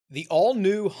The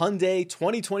all-new Hyundai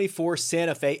 2024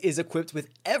 Santa Fe is equipped with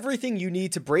everything you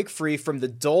need to break free from the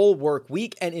dull work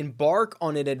week and embark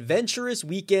on an adventurous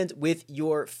weekend with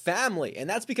your family. And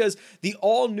that's because the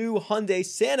all-new Hyundai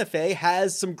Santa Fe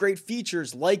has some great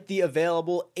features like the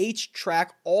available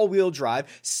H-Track all-wheel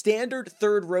drive, standard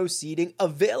third-row seating,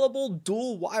 available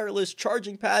dual wireless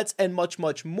charging pads, and much,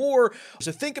 much more.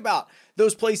 So think about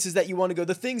those places that you want to go,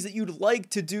 the things that you'd like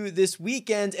to do this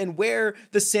weekend, and where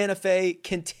the Santa Fe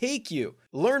can take you.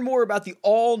 Learn more about the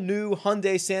all-new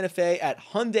Hyundai Santa Fe at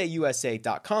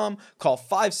HyundaiUSA.com. Call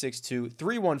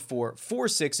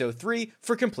 562-314-4603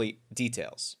 for complete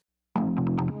details.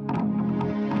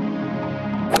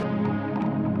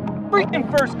 Freaking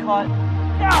first cut.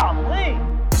 Golly!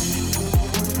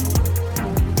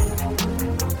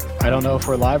 I don't know if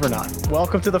we're live or not.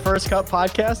 Welcome to the First Cut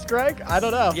podcast, Greg. I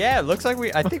don't know. Yeah, it looks like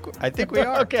I think we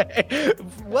are. Okay.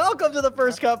 Welcome to the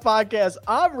First Cut podcast.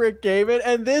 I'm Rick Gavin,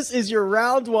 and this is your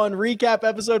round one recap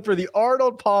episode for the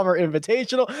Arnold Palmer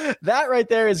Invitational. That right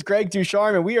there is Greg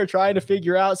Ducharme, and we are trying to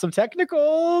figure out some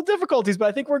technical difficulties, but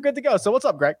I think we're good to go. So what's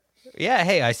up, Greg? Yeah,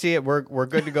 hey, I see it. We're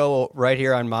good to go right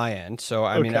here on my end. So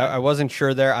I mean, I wasn't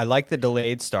sure there. I like the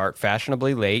delayed start,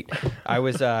 fashionably late. I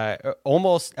was a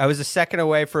second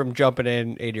away from jumping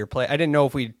in your play. I didn't know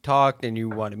if we talked and you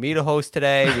wanted me to host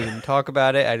today. We didn't talk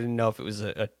about it. I didn't know if it was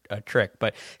a trick.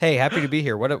 But hey, happy to be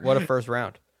here. What a first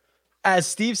round. As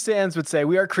Steve Sands would say,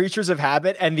 we are creatures of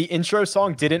habit, and the intro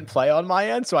song didn't play on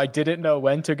my end, so I didn't know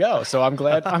when to go. So I'm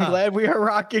glad we are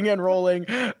rocking and rolling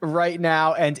right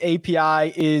now, and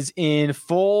API is in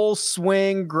full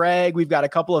swing. Greg, we've got a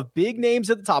couple of big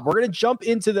names at the top. We're going to jump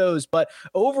into those, but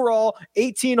overall,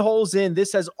 18 holes in,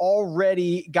 this has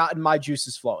already gotten my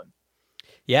juices flowing.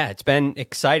 Yeah, it's been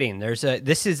exciting.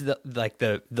 This is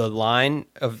the line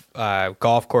of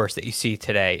golf course that you see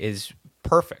today is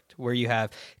perfect, where you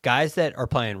have guys that are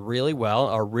playing really well,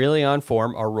 are really on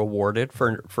form, are rewarded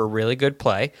for really good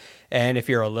play. And if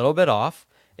you're a little bit off,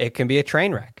 it can be a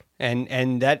train wreck.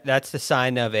 And that's the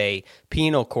sign of a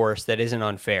penal course that isn't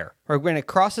unfair. Or when it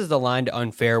crosses the line to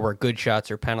unfair, where good shots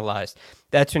are penalized,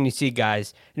 that's when you see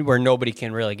guys where nobody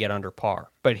can really get under par.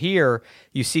 But here,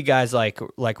 you see guys like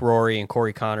Rory and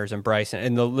Corey Connors and Bryson,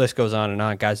 and the list goes on and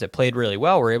on. Guys that played really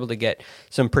well were able to get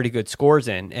some pretty good scores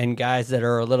in. And guys that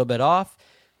are a little bit off,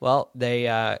 well,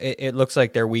 it looks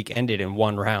like their week ended in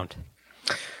one round.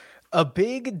 A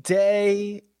big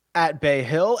day at Bay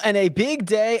Hill and a big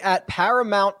day at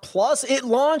Paramount Plus. It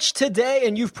launched today,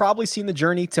 and you've probably seen the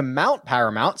journey to Mount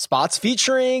Paramount. Spots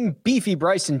featuring Beefy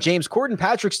Bryson, James Corden,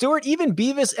 Patrick Stewart, even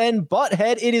Beavis and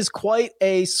Butthead. It is quite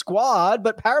a squad,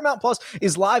 but Paramount Plus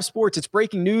is live sports. It's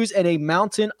breaking news and a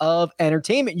mountain of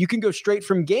entertainment. You can go straight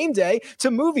from game day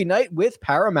to movie night with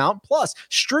Paramount Plus.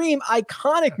 Stream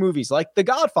iconic movies like The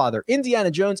Godfather,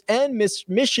 Indiana Jones, and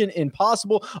Mission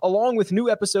Impossible, along with new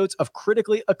episodes of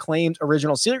critically acclaimed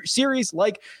original series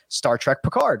like Star Trek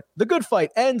Picard, The Good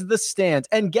Fight, and The Stand.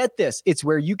 And get this, it's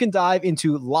where you can dive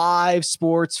into live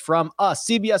sports from us,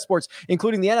 CBS Sports,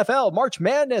 including the NFL, March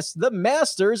Madness, the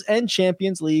Masters, and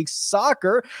Champions League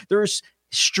soccer. There's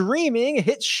streaming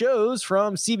hit shows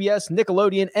from CBS,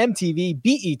 Nickelodeon, MTV,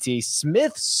 BET,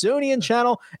 Smithsonian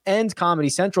Channel, and Comedy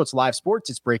Central. It's live sports,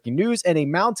 it's breaking news, and a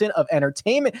mountain of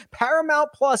entertainment. Paramount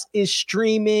Plus is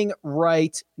streaming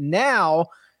right now.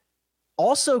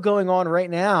 Also going on right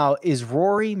now is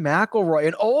Rory McIlroy,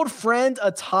 an old friend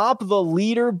atop the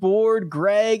leaderboard.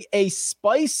 Greg, a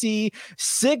spicy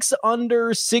 6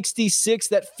 under 66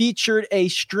 that featured a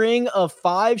string of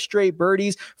 5 straight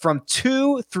birdies from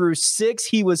 2 through 6.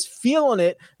 He was feeling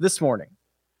it this morning.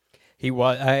 He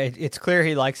was. It's clear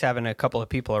he likes having a couple of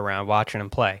people around watching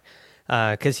him play,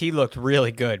 because he looked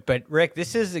really good. But Rick,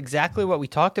 this is exactly what we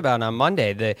talked about on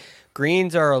Monday. The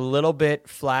greens are a little bit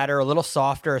flatter, a little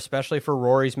softer, especially for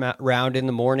Rory's round in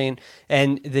the morning.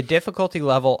 And the difficulty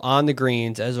level on the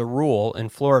greens, as a rule, in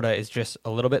Florida is just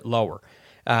a little bit lower.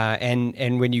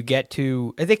 And when you get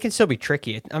to, they can still be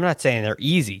tricky. I'm not saying they're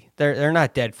easy. They're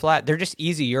not dead flat. They're just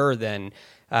easier than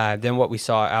what we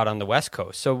saw out on the West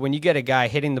Coast. So when you get a guy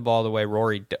hitting the ball the way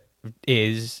Rory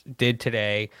did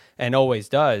today and always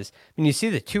does, when you see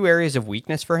the 2 areas of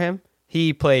weakness for him,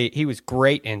 he was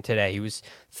great in today. He was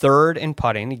third in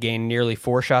putting. He gained nearly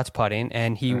 4 shots putting,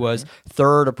 and he was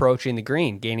third approaching the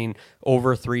green, gaining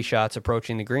over 3 shots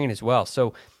approaching the green as well.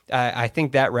 So I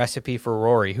think that recipe for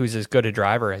Rory, who's as good a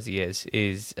driver as he is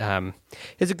a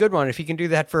good one. If he can do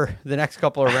that for the next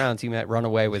couple of rounds, he might run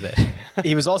away with it.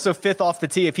 He was also 5th off the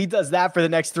tee. If he does that for the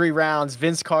next 3 rounds,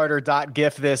 Vince Carter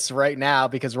 .gif this right now,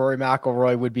 because Rory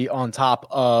McIlroy would be on top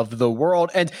of the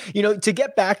world. And, to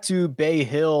get back to Bay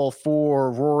Hill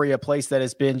for Rory, a place that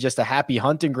has been just a happy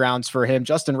hunting grounds for him,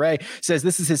 Justin Ray says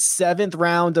this is his 7th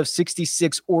round of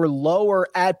 66 or lower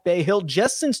at Bay Hill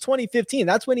just since 2015.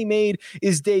 That's when he made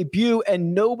his debut,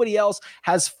 and nobody else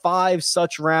has 5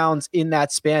 such rounds in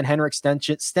that span. Henrik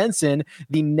Stenson,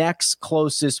 the next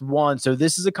closest one. So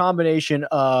this is a combination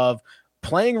of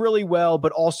playing really well,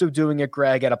 but also doing it,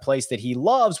 Greg, at a place that he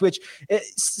loves, which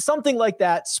something like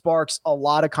that sparks a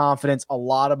lot of confidence, a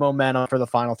lot of momentum for the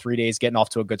final 3 days, getting off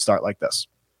to a good start like this.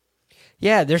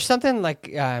 Yeah, there's something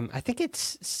like, I think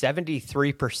it's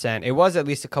 73%. It was at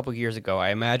least a couple years ago. I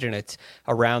imagine it's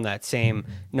around that same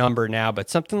number now, but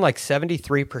something like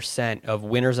 73% of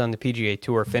winners on the PGA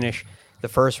Tour finish the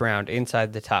first round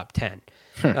inside the top 10.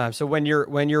 So when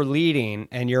you're leading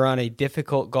and you're on a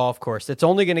difficult golf course, it's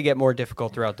only going to get more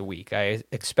difficult throughout the week. I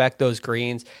expect those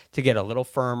greens to get a little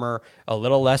firmer, a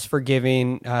little less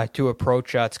forgiving to approach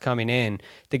shots coming in.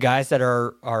 The guys that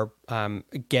are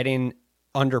getting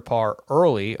under par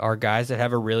early are guys that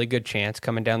have a really good chance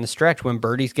coming down the stretch. When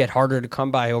birdies get harder to come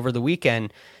by over the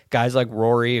weekend, guys like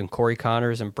Rory and Corey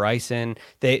Connors and Bryson,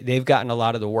 they've gotten a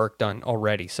lot of the work done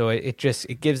already. So it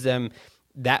gives them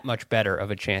that much better of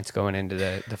a chance going into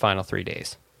the final 3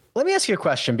 days. Let me ask you a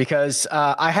question, because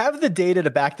I have the data to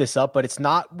back this up, but it's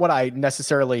not what I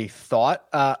necessarily thought.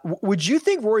 Would you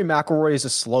think Rory McIlroy is a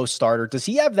slow starter? Does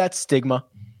he have that stigma?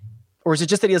 Or is it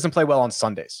just that he doesn't play well on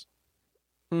Sundays?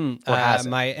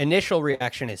 My initial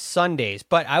reaction is Sundays,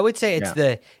 but I would say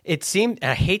it seemed,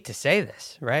 and I hate to say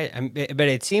this, right? But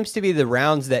it seems to be the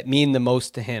rounds that mean the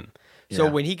most to him. So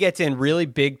when he gets in really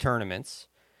big tournaments,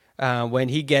 when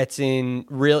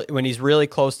he's really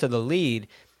close to the lead,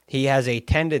 he has a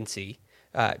tendency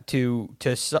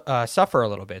to suffer a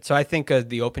little bit. So I think of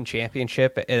the Open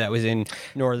Championship that was in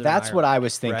Northern That's Ireland, what I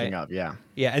was thinking right? of, yeah.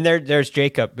 Yeah, and there's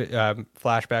Jacob,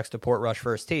 flashbacks to Portrush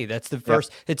first tee. That's the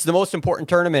first. Yep. It's the most important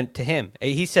tournament to him.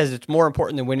 He says it's more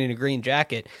important than winning a green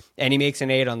jacket, and he makes an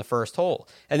 8 on the first hole.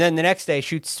 And then the next day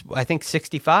shoots, I think,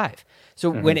 65. So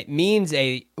when it means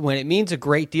a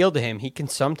great deal to him, he can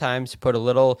sometimes put a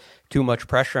little too much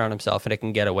pressure on himself, and it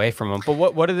can get away from him. But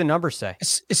what do the numbers say?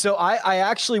 So I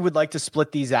actually would like to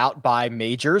split these out by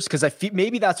majors, because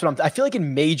maybe that's what I feel like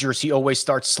in majors he always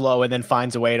starts slow and then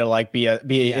finds a way to like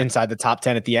be inside the top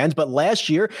 10 at the end. But last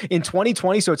year in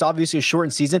 2020, so it's obviously a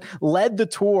shortened season, led the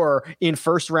tour in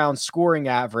first round scoring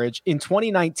average. In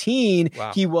 2019,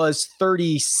 he was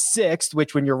 36th,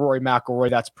 which when you're Rory McIlroy,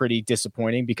 that's pretty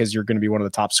disappointing, because you're going to be one of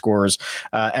the top scorers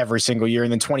every single year.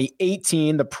 And then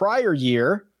 2018, the prior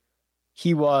year,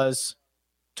 he was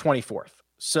 24th.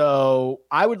 So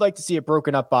I would like to see it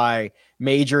broken up by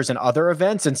majors and other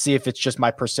events and see if it's just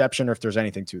my perception or if there's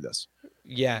anything to this.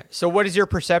 Yeah. So what is your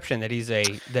perception? That he's a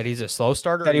slow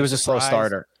starter? That he was a slow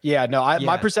starter. Yeah, no,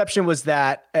 my perception was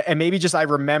that, and maybe just I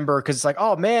remember, because it's like,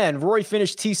 oh man, Rory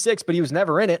finished T6, but he was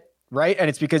never in it. Right. And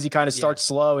it's because he kind of starts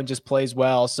slow and just plays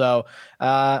well. So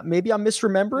maybe I'm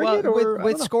misremembering it. Or,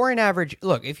 with scoring average,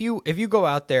 look, if you go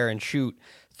out there and shoot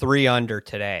 3 under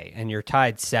today and you're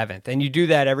tied 7th, and you do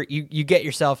that you get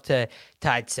yourself to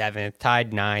tied 7th,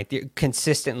 tied 9th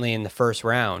consistently in the first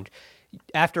round.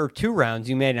 After 2 rounds,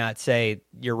 you may not say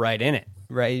you're right in it.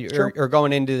 Right. Sure. Or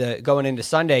going into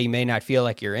Sunday, you may not feel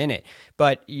like you're in it,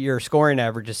 but your scoring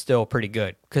average is still pretty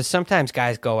good, because sometimes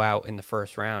guys go out in the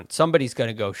first round. Somebody's going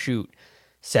to go shoot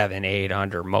 7, 8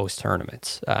 under most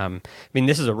tournaments. I mean,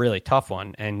 this is a really tough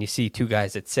one, and you see 2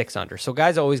 guys at 6 under. So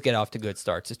guys always get off to good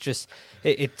starts. It's just,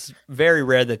 it's very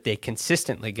rare that they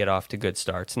consistently get off to good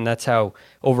starts. And that's how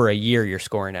over a year your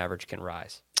scoring average can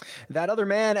rise. That other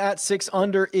man at 6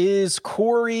 under is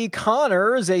Corey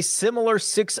Connors, a similar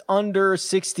 6 under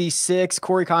 66.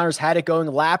 Corey Connors had it going,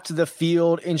 lapped the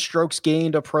field in strokes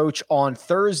gained approach on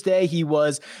Thursday. He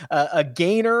was a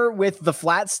gainer with the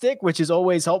flat stick, which is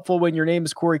always helpful when your name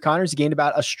is Corey Connors. He gained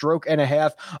about a stroke and a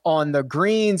half on the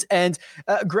greens. And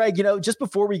Greg, just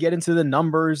before we get into the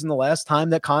numbers and the last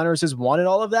time that Connors has won and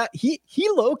all of that, he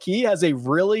low-key has a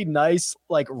really nice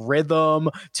like rhythm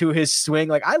to his swing.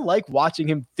 Like, I like watching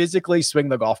him physically swing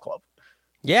the golf club.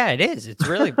 Yeah, it is. It's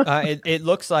really, it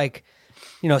looks like,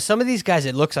 some of these guys,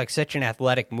 it looks like such an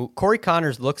athletic move. Corey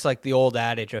Connors looks like the old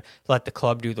adage of let the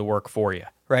club do the work for you,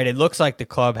 right? It looks like the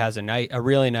club has a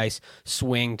really nice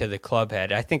swing to the club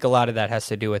head. I think a lot of that has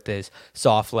to do with his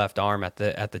soft left arm at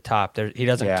the top. He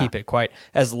doesn't keep it quite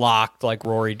as locked like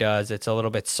Rory does. It's a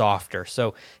little bit softer.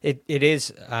 So it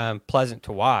is pleasant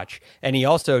to watch. And he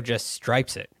also just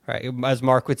stripes it, right? As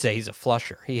Mark would say, he's a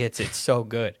flusher. He hits it so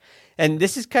good. And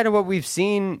this is kind of what we've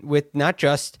seen with not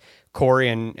just Corey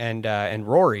and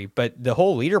Rory, but the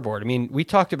whole leaderboard. I mean, we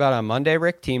talked about on Monday,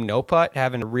 Rick, Team No Putt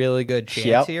having a really good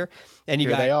chance here. And you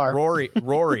got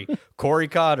Rory, Corey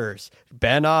Cotters,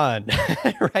 Ben On,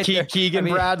 right Keegan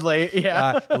Bradley,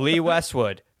 Lee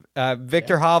Westwood,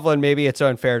 Victor Hovland. Maybe it's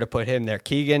unfair to put him there.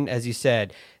 Keegan, as you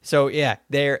said. So yeah,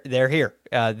 they're here.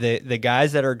 The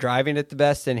guys that are driving it the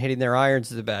best and hitting their irons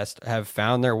the best have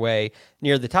found their way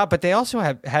near the top, but they also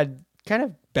have had kind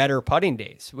of better putting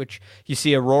days, which you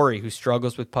see a Rory who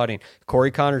struggles with putting,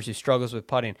 Corey Connors who struggles with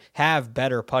putting, have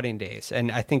better putting days.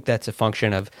 And I think that's a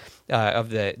function of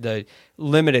the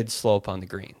limited slope on the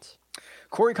greens.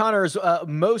 Corey Connors,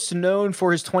 most known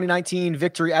for his 2019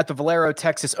 victory at the Valero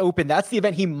Texas Open. That's the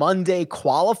event he Monday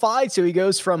qualified. So he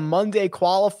goes from Monday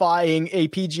qualifying a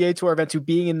PGA Tour event to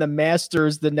being in the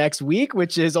Masters the next week,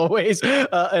 which is always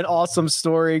an awesome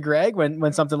story, Greg,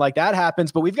 when something like that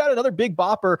happens. But we've got another big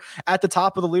bopper at the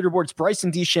top of the leaderboard. It's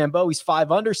Bryson DeChambeau. He's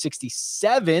 5 under,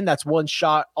 67. That's one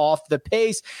shot off the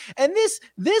pace. And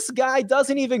this guy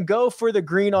doesn't even go for the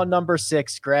green on number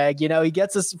 6, Greg. You know, he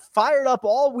gets us fired up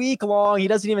all week long. He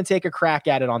doesn't even take a crack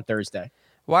at it on Thursday.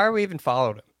 Why are we even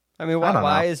following him? I mean,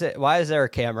 why is there a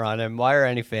camera on him? Why are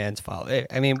any fans following?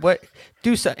 I mean,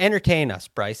 entertain us,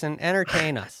 Bryson.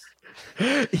 Entertain us.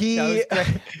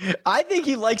 I think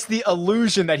he likes the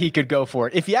illusion that he could go for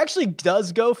it. If he actually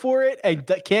does go for it and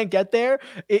can't get there,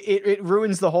 it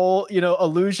ruins the whole,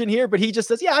 illusion here. But he just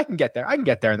says, yeah, I can get there. I can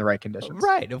get there in the right conditions.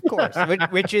 Right, of course.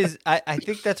 which is, I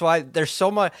think that's why there's so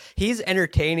much. He's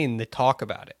entertaining the talk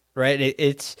about it, right?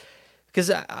 It's because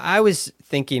I was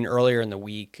thinking earlier in the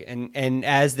week, and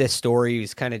as this story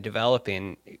is kind of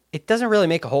developing, it doesn't really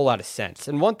make a whole lot of sense.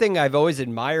 And one thing I've always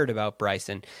admired about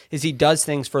Bryson is he does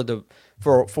things for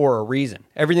a reason.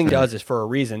 Everything he does is for a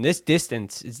reason. This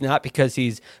distance is not because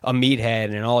he's a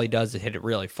meathead and all he does is hit it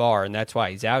really far, and that's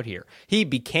why he's out here. He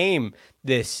became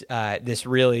this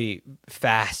really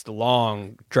fast,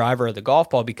 long driver of the golf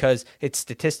ball because it's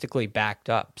statistically backed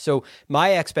up. So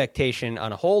my expectation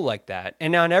on a hole like that,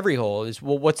 and on every hole, is,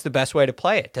 well, what's the best way to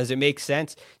play it? Does it make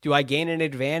sense? Do I gain an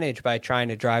advantage by trying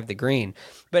to drive the green?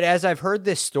 But as I've heard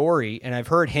this story, and I've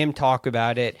heard him talk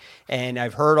about it, and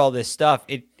I've heard all this stuff,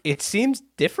 it seems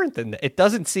different than that. It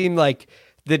doesn't seem like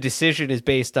the decision is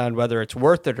based on whether it's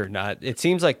worth it or not. It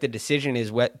seems like the decision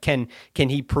is can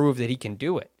he prove that he can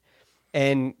do it?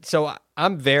 And so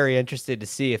I'm very interested to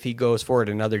see if he goes for it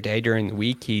another day during the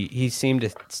week. He seemed to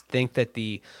think that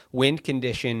the wind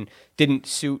condition didn't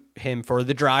suit him for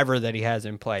the driver that he has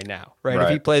in play now, right? If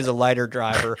he plays a lighter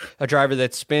driver, a driver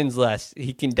that spins less,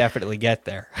 he can definitely get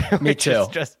there. Me too.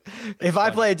 If I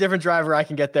play a different driver, I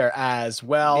can get there as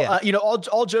well. Yeah.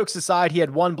 All jokes aside, he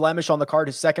had one blemish on the card,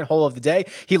 his second hole of the day.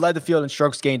 He led the field in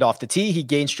strokes gained off the tee. He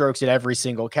gained strokes in every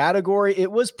single category.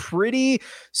 It was pretty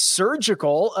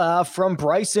surgical from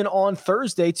Bryson on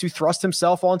Thursday to thrust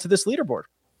himself onto this leaderboard.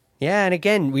 Yeah, and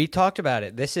again, we talked about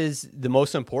it. This is the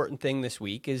most important thing this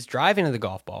week is driving of the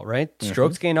golf ball, right? Mm-hmm.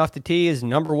 Strokes gained off the tee is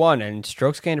number 1, and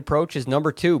strokes gained approach is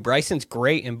number 2. Bryson's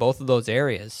great in both of those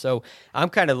areas. So I'm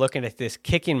kind of looking at this,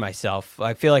 kicking myself.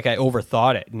 I feel like I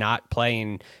overthought it, not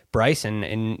playing Bryson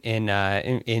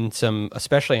in some,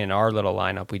 especially in our little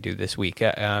lineup we do this week.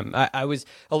 I was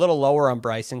a little lower on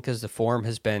Bryson because the form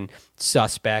has been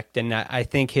suspect, and I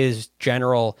think his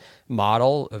general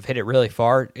model of hit it really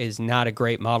far is not a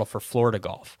great model for Florida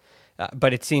golf,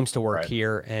 but it seems to work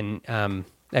here. And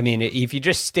I mean, if you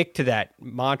just stick to that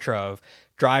mantra of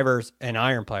drivers and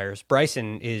iron players,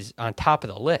 Bryson is on top of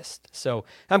the list. So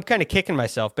I'm kind of kicking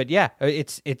myself, but yeah,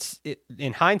 it's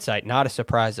in hindsight not a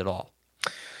surprise at all.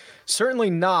 Certainly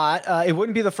not. It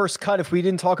wouldn't be the first cut if we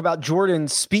didn't talk about Jordan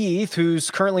Spieth,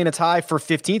 who's currently in a tie for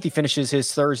 15th. He finishes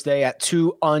his Thursday at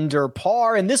 2 under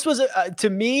par. And this was, to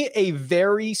me, a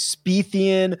very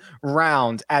Spiethian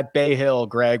round at Bay Hill,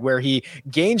 Greg, where he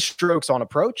gained strokes on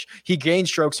approach. He gained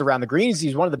strokes around the greens.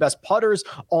 He's one of the best putters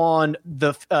on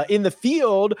the in the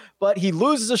field, but he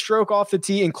loses a stroke off the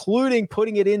tee, including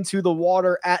putting it into the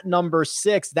water at number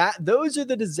 6. Those are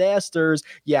the disasters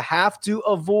you have to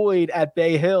avoid at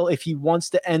Bay Hill if he wants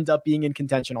to end up being in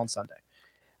contention on Sunday.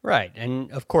 Right.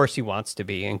 And of course he wants to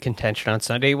be in contention on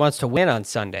Sunday. He wants to win on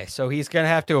Sunday. So he's going to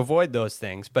have to avoid those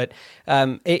things. But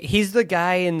he's the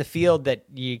guy in the field that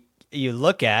you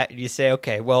look at and you say,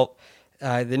 okay, well,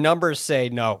 the numbers say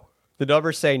no. The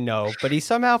numbers say no, but he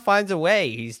somehow finds a way.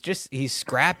 He's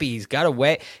scrappy. He's got a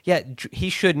way. Yeah, he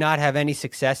should not have any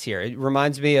success here. It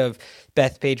reminds me of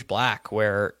Bethpage Black,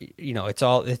 where,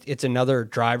 it's another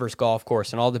driver's golf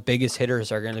course and all the biggest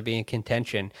hitters are going to be in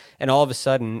contention. And all of a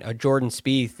sudden, a Jordan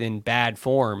Spieth in bad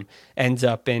form ends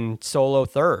up in solo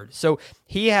third. So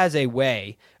he has a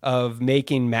way of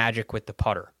making magic with the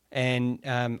putter. And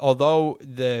although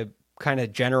the kind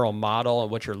of general model and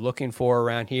what you're looking for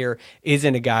around here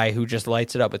isn't a guy who just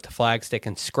lights it up with the flagstick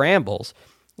and scrambles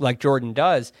like Jordan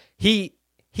does, he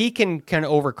can kind of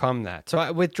overcome that.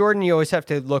 So with Jordan, you always have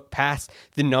to look past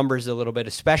the numbers a little bit,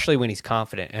 especially when he's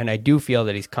confident. And I do feel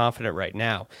that he's confident right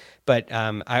now. But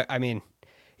I mean,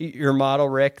 your model,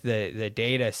 Rick, the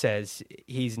data says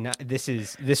he's not. This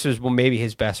was maybe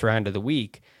his best round of the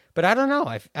week. But I don't know.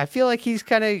 I feel like he's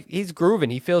grooving.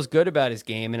 He feels good about his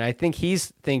game, and I think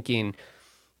he's thinking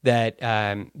that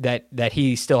that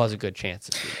he still has a good chance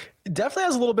this week. Definitely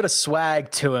has a little bit of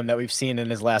swag to him that we've seen in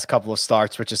his last couple of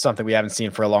starts, which is something we haven't seen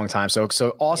for a long time. So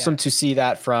awesome to see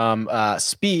that from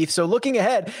Spieth. So looking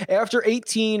ahead, after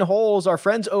 18 holes, our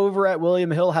friends over at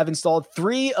William Hill have installed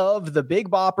 3 of the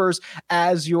big boppers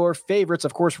as your favorites.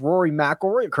 Of course, Rory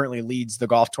McIlroy currently leads the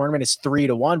golf tournament. It's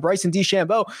 3-1. Bryson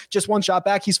DeChambeau just 1 shot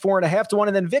back. He's 4.5-1.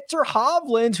 And then Victor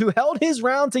Hovland, who held his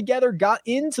round together, got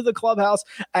into the clubhouse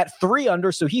at 3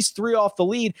 under. So he's 3 off the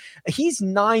lead. He's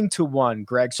 9-1,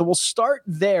 Greg. So we'll start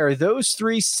there. Those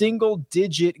 3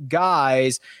 single-digit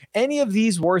guys. Any of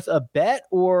these worth a bet,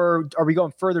 or are we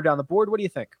going further down the board? What do you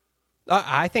think?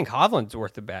 I think Hovland's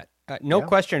worth a bet. No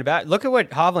question about it. Look at what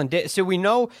Hovland did. So we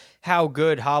know how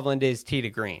good Hovland is tee to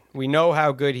green. We know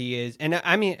how good he is. And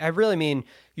I really mean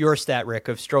your stat, Rick,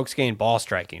 of strokes gained ball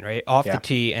striking, right? Off the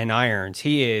tee and irons.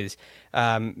 He is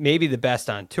maybe the best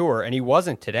on tour, and he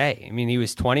wasn't today. I mean, he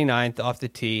was 29th off the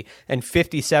tee and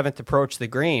 57th approach the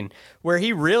green. Where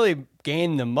he really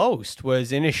gained the most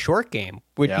was in his short game,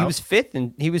 which he was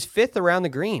fifth around the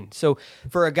green. So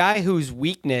for a guy whose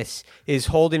weakness is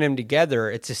holding him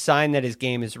together, it's a sign that his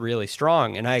game is really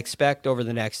strong. And I expect over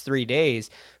the next 3 days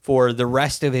for the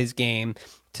rest of his game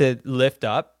to lift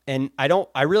up. And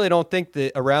I really don't think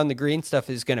the around the green stuff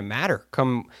is going to matter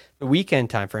come the weekend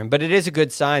time for him, but it is a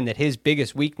good sign that his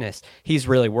biggest weakness he's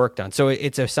really worked on. So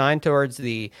it's a sign towards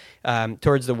the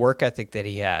work ethic that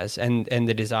he has and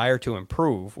the desire to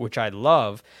improve, which I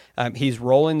love. He's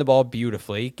rolling the ball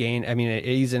beautifully.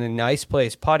 He's in a nice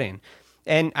place putting.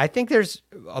 And I think there's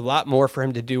a lot more for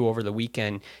him to do over the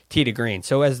weekend, tee to green.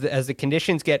 So as the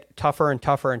conditions get tougher and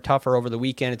tougher and tougher over the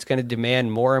weekend, it's going to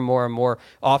demand more and more and more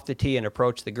off the tee and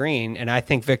approach the green. And I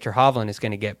think Victor Hovland is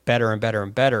going to get better and better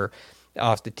and better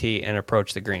off the tee and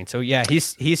approach the green. So yeah,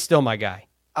 he's still my guy.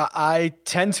 I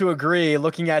tend to agree,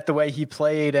 looking at the way he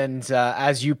played and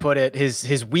as you put it,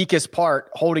 his weakest part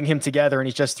holding him together, and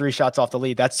he's just 3 shots off the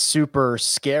lead. That's super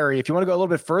scary. If you want to go a little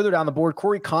bit further down the board,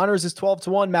 Corey Connors is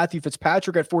 12-1, Matthew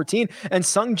Fitzpatrick at 14, and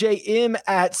Sungjae Im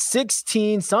at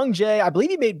 16. Sungjae, I believe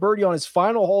he made birdie on his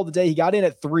final hole today. He got in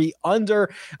at 3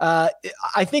 under. I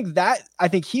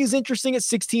think he's interesting at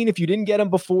 16 if you didn't get him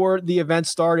before the event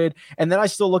started. And then I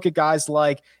still look at guys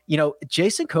like,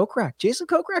 Jason Kokrak. Jason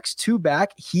Kokrak's 2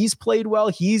 back. He's played well.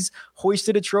 He's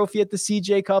hoisted a trophy at the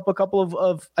CJ Cup a couple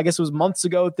of I guess it was months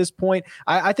ago at this point.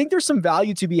 I think there's some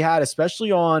value to be had, especially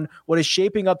on what is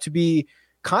shaping up to be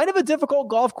kind of a difficult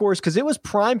golf course, because it was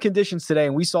prime conditions today,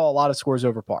 and we saw a lot of scores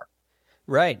over par.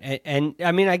 Right. And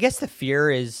I mean, I guess the fear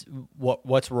is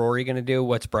what's Rory going to do?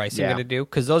 What's Bryson going to do?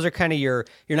 Because those are kind of you're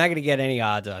not going to get any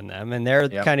odds on them. And they're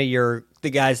kind of the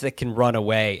guys that can run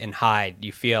away and hide,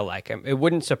 you feel like. It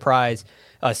wouldn't surprise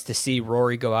us to see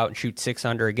Rory go out and shoot 6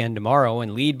 under again tomorrow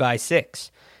and lead by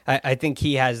 6. I think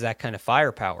he has that kind of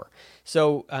firepower.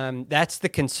 So that's the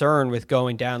concern with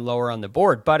going down lower on the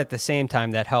board. But at the same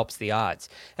time, that helps the odds.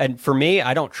 And for me,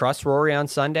 I don't trust Rory on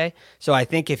Sunday. So I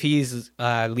think if he's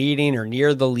leading or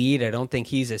near the lead, I don't think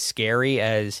he's as scary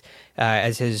as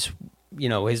his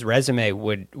resume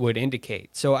would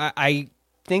indicate. So I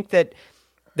think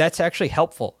that's actually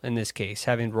helpful in this case,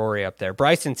 having Rory up there.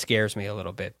 Bryson scares me a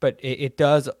little bit, but it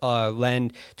does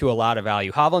lend to a lot of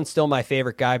value. Hovland's still my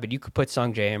favorite guy, but you could put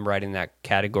Sungjae Im right in that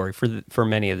category for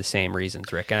many of the same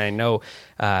reasons, Rick. And I know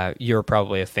you're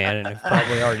probably a fan and have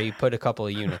probably already put a couple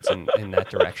of units in that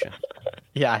direction.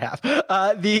 Yeah, I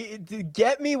have. The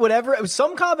get me whatever,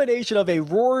 some combination of a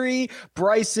Rory,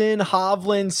 Bryson,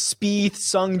 Hovland, Spieth,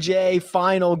 Sungjae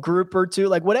final group or two,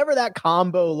 like whatever that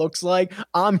combo looks like,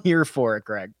 I'm here for it,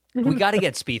 Greg. We got to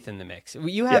get Spieth in the mix.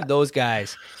 You have those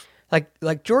guys.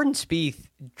 Like Jordan Spieth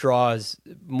draws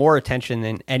more attention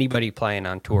than anybody playing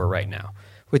on tour right now.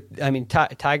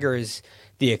 Tiger is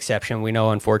the exception. We know,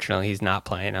 unfortunately, he's not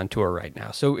playing on tour right now.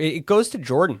 So it goes to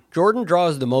Jordan. Jordan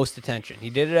draws the most attention.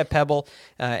 He did it at Pebble,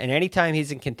 and anytime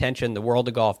he's in contention, the world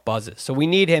of golf buzzes. So we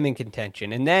need him in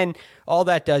contention. And then all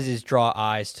that does is draw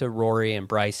eyes to Rory and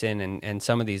Bryson and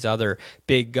some of these other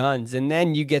big guns. And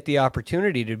then you get the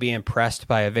opportunity to be impressed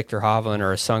by a Victor Hovland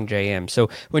or a Sung Jae Im. So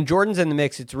when Jordan's in the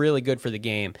mix, it's really good for the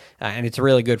game, and it's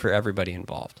really good for everybody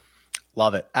involved.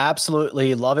 Love it.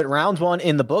 Absolutely love it. Round one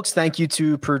in the books. Thank you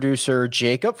to producer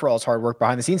Jacob for all his hard work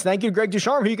behind the scenes. Thank you to Greg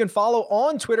Ducharme, who you can follow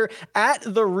on Twitter at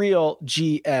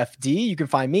 @TheRealGFD. You can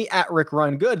find me at Rick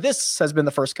Run Good. This has been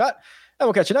The First Cut, and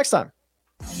we'll catch you next time.